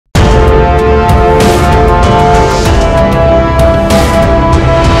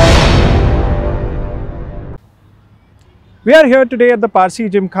We are here today at the Parsee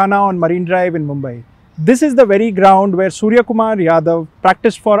Gymkhana on Marine Drive in Mumbai. This is the very ground where Suryakumar Yadav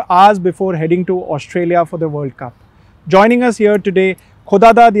practiced for hours before heading to Australia for the World Cup. Joining us here today,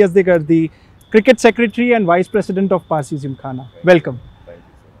 Khodadad Yazdegardi, Cricket Secretary and Vice President of Parsee Gymkhana. Welcome. Thank you.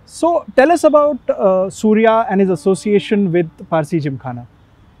 So, tell us about Surya and his association with Parsee Gymkhana.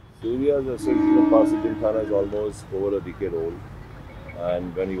 Surya's association of Parsi Gymkhana is almost over a decade old,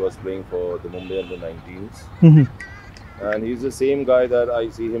 and when he was playing for the Mumbai under-19s, and he's the same guy that I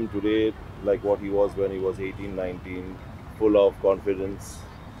see him today, like what he was when he was 18, 19, full of confidence,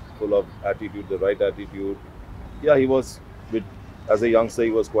 full of attitude, the right attitude. Yeah, he was, as a youngster,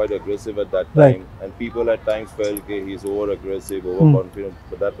 he was quite aggressive at that time, and people at times felt okay, he's over-aggressive, overconfident,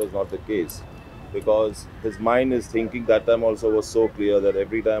 but that was not the case. Because his mind is thinking that time also was so clear that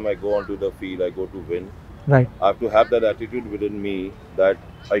every time I go onto the field, I go to win. Right. I have to have that attitude within me that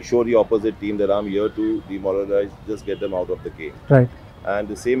I show the opposite team that I'm here to demoralize, just get them out of the game. Right. And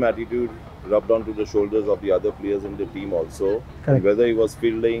the same attitude rubbed onto the shoulders of the other players in the team also. Correct. Whether he was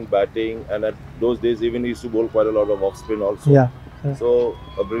fielding, batting, and at those days even he used to bowl quite a lot of off spin also. Yeah. So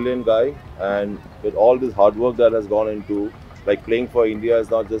a brilliant guy, and with all this hard work that has gone into, like playing for India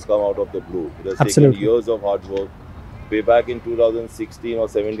has not just come out of the blue. It has taken years of hard work. Way back in 2016 or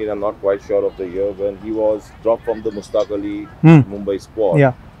 17, I'm not quite sure of the year, when he was dropped from the Mustaq Ali Mumbai squad.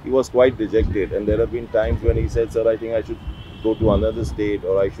 Yeah. He was quite dejected, and there have been times when he said, "Sir, I think I should go to another state,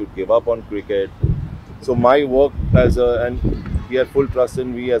 or I should give up on cricket." So my work and he had full trust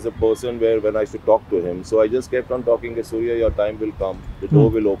in me as a person where when I should talk to him. So I just kept on talking, Surya, your time will come, the door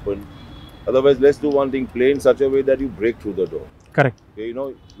will open. Otherwise, let's do one thing, play in such a way that you break through the door. Correct. Okay, you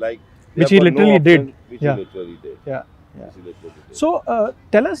know, like which he literally did. Which he literally did. Yeah. So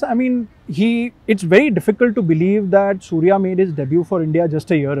tell us, I mean, it's very difficult to believe that Surya made his debut for India just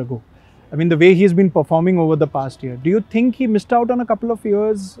a year ago. I mean, the way he's been performing over the past year. Do you think he missed out on a couple of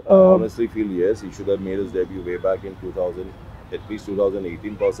years? I honestly feel yes, he should have made his debut way back in 2000, at least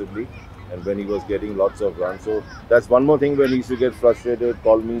 2018 possibly, and when he was getting lots of runs. So that's one more thing when he used to get frustrated,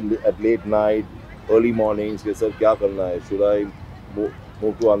 call me at late night, early mornings, say, sir, kya karna hai? Should I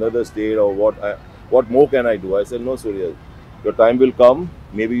move to another state, or what more can I do? I said, no, Surya, your time will come.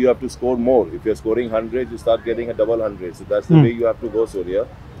 Maybe you have to score more. If you're scoring 100, you start getting a double 100. So that's the way you have to go, Surya.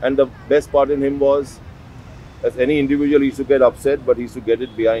 And the best part in him was, as any individual, he used to get upset, but he used to get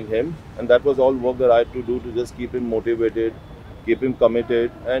it behind him. And that was all work that I had to do to just keep him motivated, keep him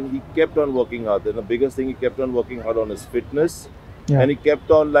committed. And he kept on working hard. And the biggest thing, he kept on working hard on his fitness. Yeah. And he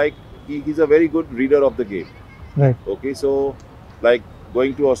kept on, like, he's a very good reader of the game. Right. Okay, so, like,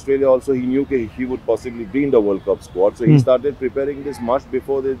 going to Australia also, he knew he would possibly be in the World Cup squad. So he started preparing this much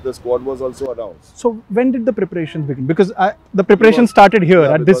before the squad was also announced. So when did the preparations begin? Because the preparation started here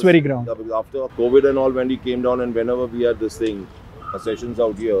at this very ground. Yeah, because after COVID and all, when he came down and whenever we had this thing, sessions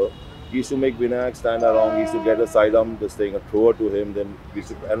out here, he used to make vinayak stand around. He used to get a sidearm, this thing, a thrower to him. Then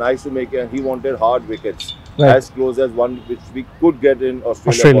and I used to make, and he wanted hard wickets, as close as one which we could get in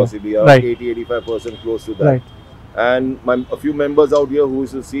Australia. Possibly, 80-85% close to that. Right. And a few members out here who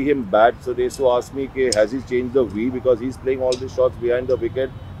used to see him bat, so they used to ask me, has he changed the V? Because he's playing all these shots behind the wicket,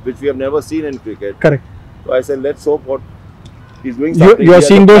 which we have never seen in cricket. Correct. So I said, let's hope what he's doing something. You're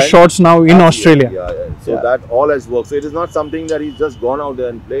seeing those shots now in Australia. Yeah. So that all has worked. So it is not something that he's just gone out there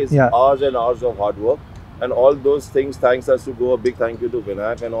and plays. Hours and hours of hard work. And all those things, thanks us to go. A big thank you to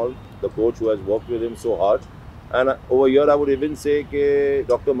Vinayak and all, the coach who has worked with him so hard. And over here, I would even say that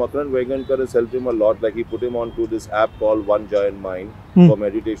Dr. Makran Vegankar has helped him a lot. Like he put him onto this app called One Giant Mind for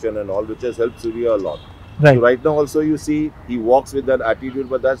meditation and all, which has helped Surya a lot. Right. So right now also you see he walks with that attitude,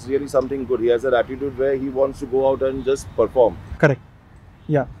 but that's really something good. He has that attitude where he wants to go out and just perform. Correct.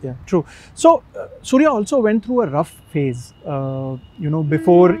 Yeah, true. So Surya also went through a rough phase,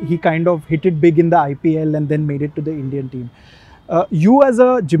 before he kind of hit it big in the IPL and then made it to the Indian team. You as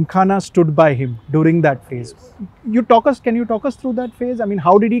a Gymkhana stood by him during that phase. Yes. Can you talk us through that phase? I mean,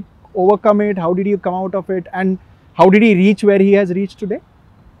 how did he overcome it? How did he come out of it? And how did he reach where he has reached today?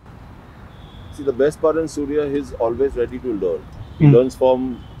 See, the best part in Surya, he's always ready to learn. He learns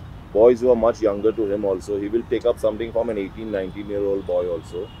from boys who are much younger to him also. He will take up something from an 18, 19-year-old boy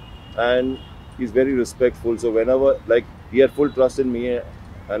also. And he's very respectful. So whenever, like, he had full trust in me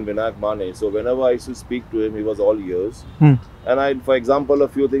and Vinayak Mane. So whenever I used to speak to him, he was all ears. And for example, a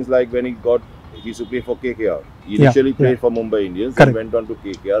few things like when he used to play for KKR. He initially played for Mumbai Indians, then went on to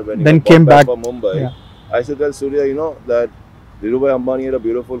KKR. When he came back for Mumbai, I used to tell Surya, that Dhirubhai Ambani had a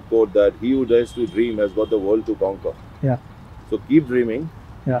beautiful quote that he who dares to dream has got the world to conquer. Yeah. So keep dreaming,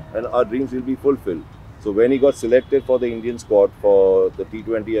 and our dreams will be fulfilled. So when he got selected for the Indian squad for the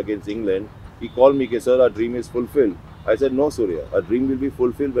T20 against England, he called me, sir, our dream is fulfilled. I said, no, Surya, a dream will be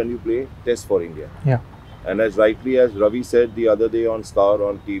fulfilled when you play Test for India. Yeah. And as rightly as Ravi said the other day on Star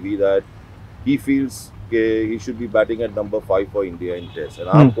on TV that he feels he should be batting at number 5 for India in Test. And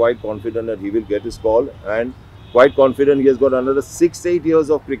I'm quite confident that he will get his call, and quite confident he has got another 6-8 years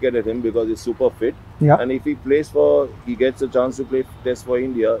of cricket at him because he's super fit. Yeah. And if he gets a chance to play Test for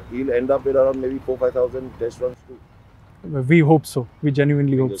India, he'll end up with around maybe 4,000-5,000 Test runs too. We hope so. We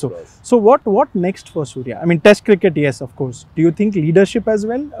genuinely hope so. Crossed. So what next for Surya? I mean, Test cricket, yes, of course. Do you think leadership as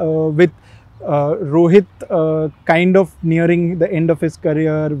well? With Rohit kind of nearing the end of his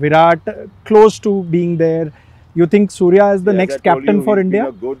career, Virat close to being there. You think Surya is the next captain for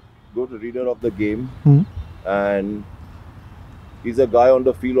India? He's been a good reader of the game, and he's a guy on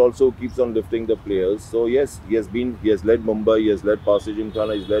the field also who keeps on lifting the players. So yes, he has led Mumbai, he has led Parsi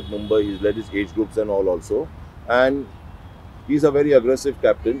Gymkhana, he's led Mumbai, he's led his age groups and all also, and he's a very aggressive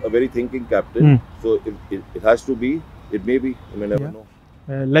captain, a very thinking captain. So it has to be, it may be, you may never know.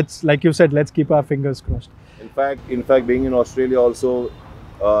 Let's, like you said, let's keep our fingers crossed. In fact, being in Australia also,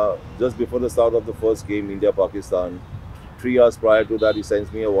 just before the start of the first game, India-Pakistan, 3 hours prior to that, he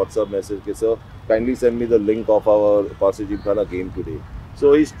sends me a WhatsApp message, okay, sir, kindly send me the link of our Parsi Gymkhana game today.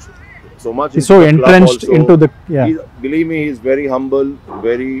 So he's so much so entrenched into the, believe me, he's very humble,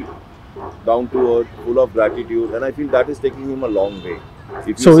 very down to earth, full of gratitude, and I feel that is taking him a long way. If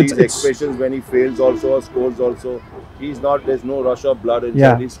you see his expressions when he fails also or scores also, there's no rush of blood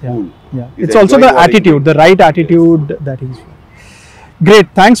inside, he's cool. It's also the attitude, the right attitude that he's.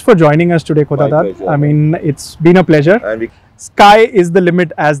 Great, thanks for joining us today, Khodadad. I mean, it's been a pleasure. And sky is the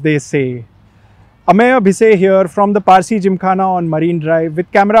limit, as they say. Ameya Bhise here from the Parsi Gymkhana on Marine Drive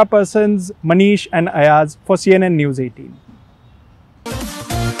with camera persons Manish and Ayaz for CNN News 18.